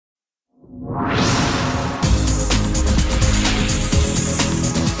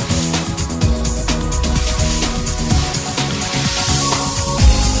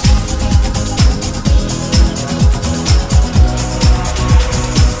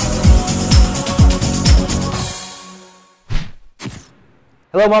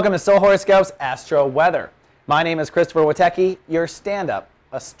Hello and welcome to Soul Horoscopes Astro Weather. My name is Christopher Witecki, your stand-up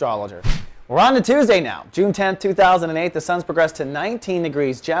astrologer. We're on to Tuesday now, June 10th, 2008. The sun's progressed to 19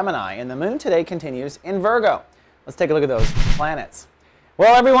 degrees Gemini, and the moon today continues in Virgo. Let's take a look at those planets.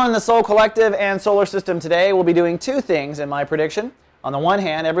 Well, everyone in the Soul Collective and solar system today will be doing two things in my prediction. On the one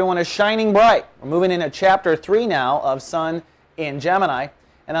hand, everyone is shining bright. We're moving into chapter 3 now of Sun in Gemini.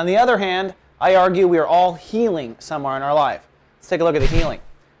 And on the other hand, I argue we are all healing somewhere in our life. Let's take a look at the healing.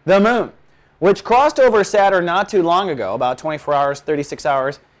 The moon, which crossed over Saturn not too long ago, about 24 hours, 36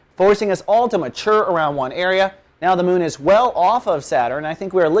 hours, forcing us all to mature around one area. Now the moon is well off of Saturn. I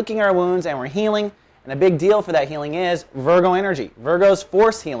think we are licking our wounds and we're healing. And a big deal for that healing is Virgo energy. Virgo's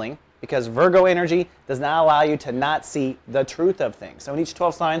force healing, because Virgo energy does not allow you to not see the truth of things. So in each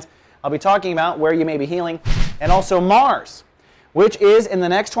 12 signs, I'll be talking about where you may be healing. And also Mars, which is in the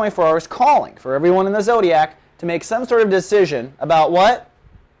next 24 hours calling for everyone in the zodiac to make some sort of decision about what?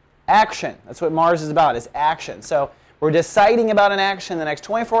 Action. That's what Mars is about, is action. So we're deciding about an action in the next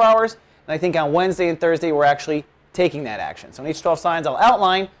 24 hours, and I think on Wednesday and Thursday we're actually taking that action. So in each 12 signs I'll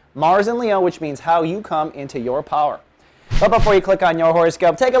outline Mars and Leo, which means how you come into your power. But before you click on your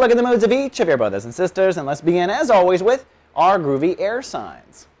horoscope, take a look at the moods of each of your brothers and sisters, and let's begin as always with our groovy air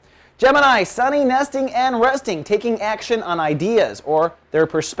signs. Gemini, sunny, nesting, and resting, taking action on ideas or their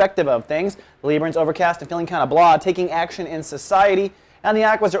perspective of things. The Librans, overcast and feeling kind of blah, taking action in society. And the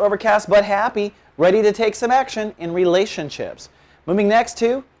Aquas are overcast but happy, ready to take some action in relationships. Moving next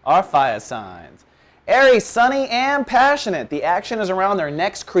to our fire signs. Aries, sunny and passionate. The action is around their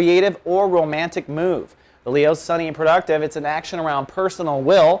next creative or romantic move. The Leos, sunny and productive. It's an action around personal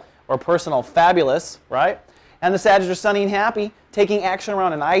will or personal fabulous, right? And the Sagittarius are sunny and happy, taking action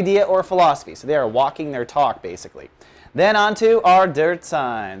around an idea or philosophy. So they are walking their talk, basically. Then on to our dirt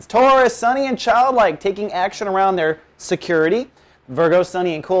signs. Taurus, sunny and childlike, taking action around their security. Virgo,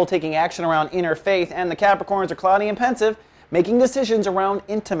 sunny and cool, taking action around inner faith. And the Capricorns are cloudy and pensive, making decisions around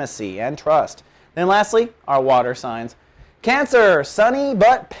intimacy and trust. Then lastly, our water signs. Cancer, sunny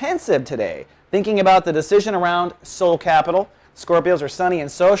but pensive today, thinking about the decision around soul capital. Scorpios are sunny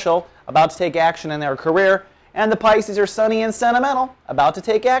and social, about to take action in their career. And the Pisces are sunny and sentimental, about to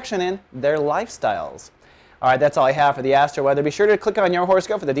take action in their lifestyles. All right, that's all I have for the Astro Weather. Be sure to click on your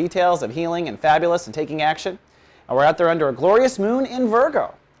horoscope for the details of healing and fabulous and taking action. And we're out there under a glorious moon in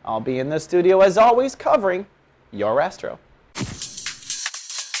Virgo. I'll be in the studio as always covering your Astro.